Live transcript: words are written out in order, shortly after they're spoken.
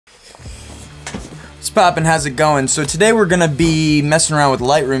What's poppin', how's it going? So today we're gonna be messing around with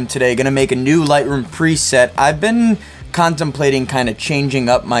Lightroom today, gonna make a new Lightroom preset. I've been contemplating kind of changing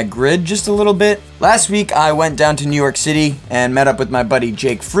up my grid just a little bit. Last week I went down to New York City and met up with my buddy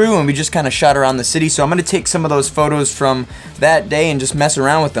Jake Frew, and we just kind of shot around the city. So I'm gonna take some of those photos from that day and just mess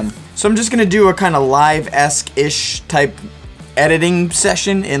around with them. So I'm just gonna do a kind of live-esque-ish type editing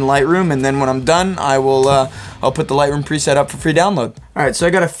session in Lightroom, and then when I'm done I'll put the Lightroom preset up for free download. Alright, so I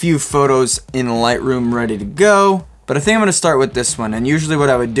got a few photos in Lightroom ready to go, but I think I'm going to start with this one. And usually what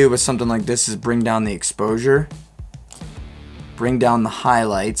I would do with something like this is bring down the exposure, bring down the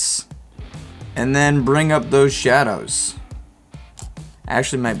highlights, and then bring up those shadows. I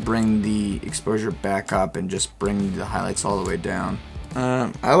actually might bring the exposure back up and just bring the highlights all the way down.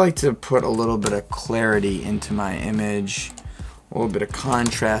 I like to put a little bit of clarity into my image, a little bit of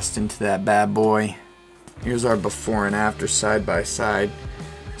contrast into that bad boy. Here's our before and after side by side.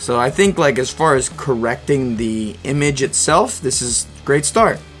 So I think, like, as far as correcting the image itself, this is a great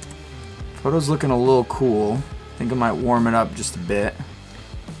start. Photo's looking a little cool. I think I might warm it up just a bit.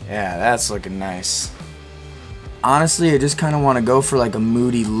 Yeah, that's looking nice. Honestly, I just kind of want to go for like a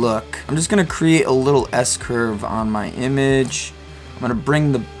moody look. I'm just gonna create a little S-curve on my image. I'm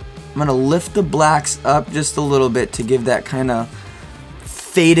gonna lift the blacks up just a little bit to give that kind of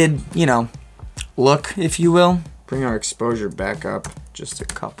faded, you know, look, if you will. Bring our exposure back up just a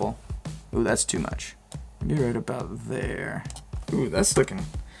couple. Ooh, that's too much. Maybe right about there. Ooh, that's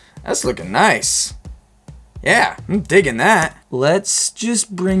looking nice. Yeah, I'm digging that. Let's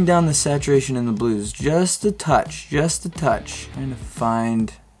just bring down the saturation in the blues just a touch, just a touch. Trying to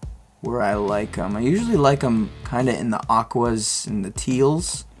find where I like them. I usually like them kind of in the aquas and the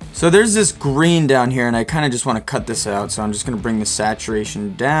teals. So there's this green down here, and I kind of just want to cut this out, so I'm just going to bring the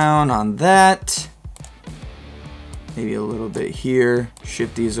saturation down on that. Maybe a little bit here.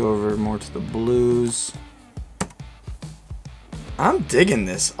 Shift these over more to the blues. I'm digging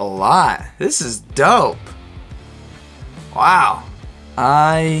this a lot. This is dope. Wow.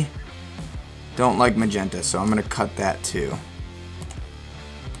 I don't like magenta, so I'm going to cut that too.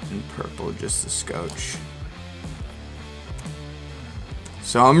 And purple just a scotch.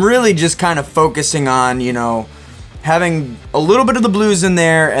 So I'm really just kind of focusing on, you know, having a little bit of the blues in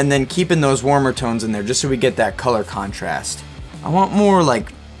there and then keeping those warmer tones in there just so we get that color contrast. I want more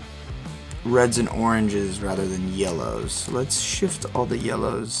like reds and oranges rather than yellows. So let's shift all the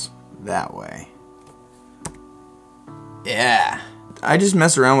yellows that way. Yeah. I just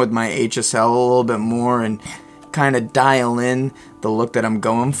mess around with my HSL a little bit more and kind of dial in the look that I'm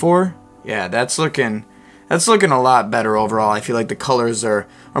going for. Yeah, that's looking a lot better overall. I feel like the colors are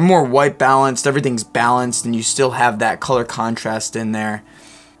more white balanced, everything's balanced, and you still have that color contrast in there.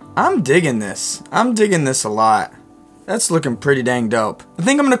 I'm digging this. I'm digging this a lot. That's looking pretty dang dope. I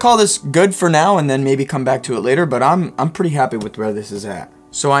think I'm gonna call this good for now and then maybe come back to it later, but I'm pretty happy with where this is at.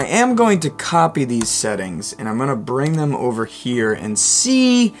 So I am going to copy these settings and I'm gonna bring them over here and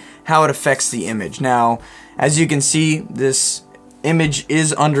see how it affects the image. Now, as you can see, this image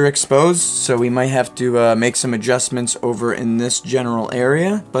is underexposed, so we might have to make some adjustments over in this general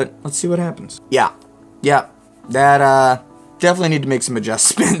area, but let's see what happens. Yeah, that definitely need to make some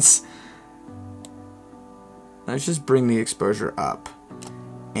adjustments. Let's just bring the exposure up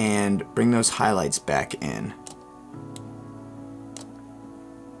and bring those highlights back in.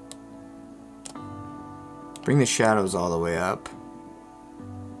 Bring the shadows all the way up.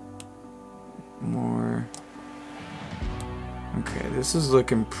 More. Okay, this is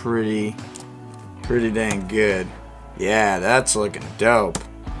looking pretty dang good. Yeah, that's looking dope.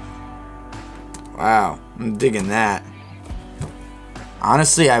 Wow, I'm digging that.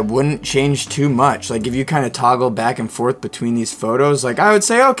 Honestly, I wouldn't change too much. Like, if you kind of toggle back and forth between these photos, like, I would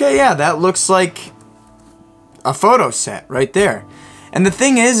say, okay, yeah, that looks like a photo set right there. And the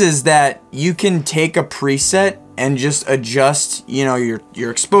thing is that you can take a preset and just adjust, you know, your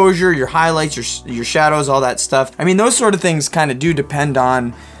exposure, your highlights, your shadows, all that stuff. I mean, those sort of things kind of do depend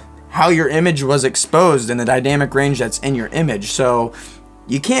on how your image was exposed and the dynamic range that's in your image. So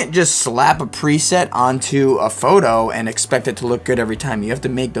you can't just slap a preset onto a photo and expect it to look good every time. You have to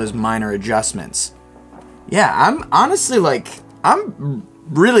make those minor adjustments. Yeah, I'm honestly, like, I'm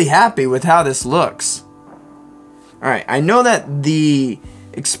really happy with how this looks. Alright, I know that the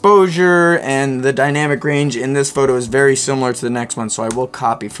exposure and the dynamic range in this photo is very similar to the next one, so I will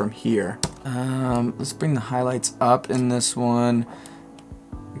copy from here. Let's bring the highlights up in this one.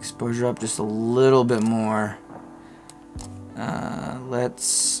 Exposure up just a little bit more.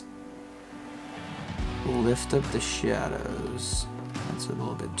 Let's lift up the shadows. That's a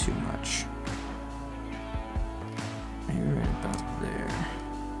little bit too much. Maybe right about there.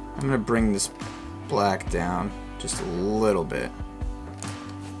 I'm gonna bring this black down just a little bit.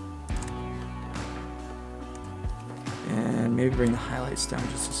 And maybe bring the highlights down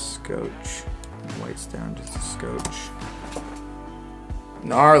just a scotch. Whites down just a scotch.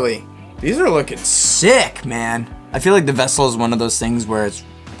 Gnarly. These are looking sick, man. I feel like the vessel is one of those things where it's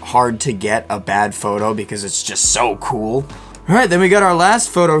hard to get a bad photo because it's just so cool. All right, then we got our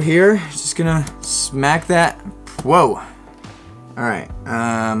last photo here. Just gonna smack that. Whoa. All right,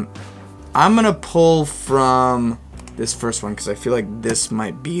 I'm gonna pull from this first one because I feel like this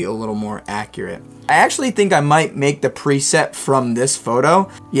might be a little more accurate. I actually think I might make the preset from this photo.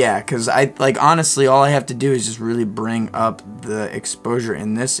 Yeah, because honestly, all I have to do is just really bring up the exposure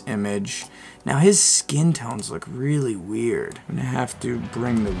in this image. Now his skin tones look really weird. I'm gonna have to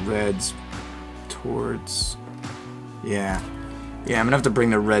bring the reds towards, yeah, I'm gonna have to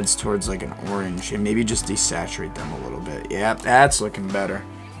bring the reds towards like an orange and maybe just desaturate them a little bit. Yeah, that's looking better.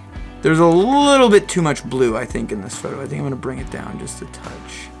 There's a little bit too much blue, I think, in this photo. I think I'm gonna bring it down just a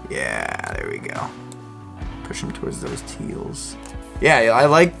touch. Yeah, there we go. Push them towards those teals. Yeah, I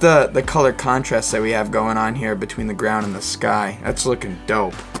like the color contrast that we have going on here between the ground and the sky. That's looking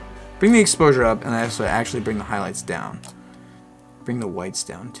dope. Bring the exposure up, and I also actually bring the highlights down. Bring the whites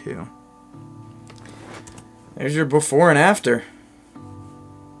down too. There's your before and after.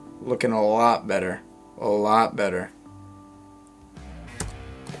 Looking a lot better. A lot better.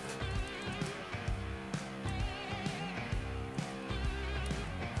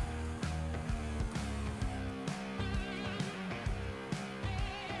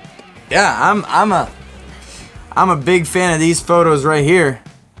 Yeah, I'm a big fan of these photos right here.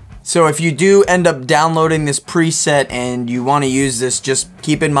 So if you do end up downloading this preset and you want to use this, just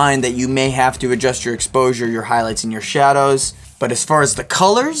keep in mind that you may have to adjust your exposure, your highlights, and your shadows. But as far as the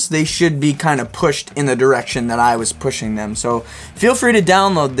colors, they should be kind of pushed in the direction that I was pushing them. So feel free to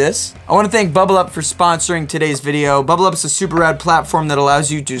download this. I want to thank Bubble Up for sponsoring today's video. Bubble Up is a super rad platform that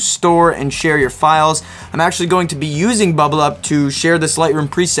allows you to store and share your files. I'm actually going to be using Bubble Up to share this Lightroom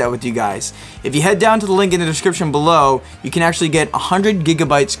preset with you guys. If you head down to the link in the description below, you can actually get 100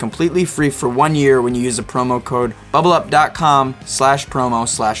 gigabytes completely free for 1 year when you use the promo code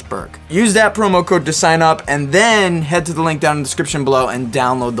bubbleup.com/promo/Burke. Use that promo code to sign up and then head to the link down in the description below and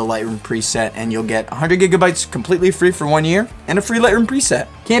download the Lightroom preset and you'll get 100 gigabytes completely free for 1 year and a free Lightroom preset.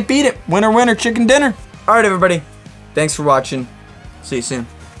 Can't beat it. Winner, winner, chicken dinner. All right, everybody. Thanks for watching. See you soon.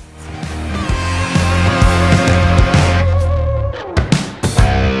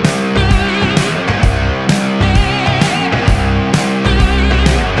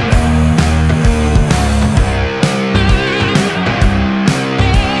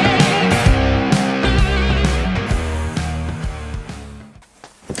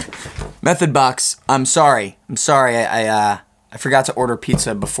 Method Box, I'm sorry. I forgot to order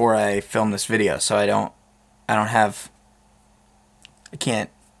pizza before I filmed this video, so I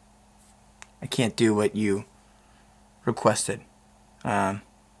can't do what you requested. So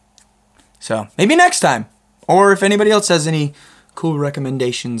maybe next time, or if anybody else has any cool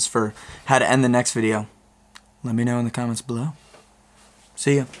recommendations for how to end the next video, let me know in the comments below.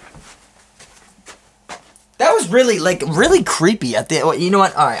 See ya. That was really creepy at the, you know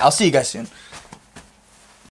what? All right, I'll see you guys soon.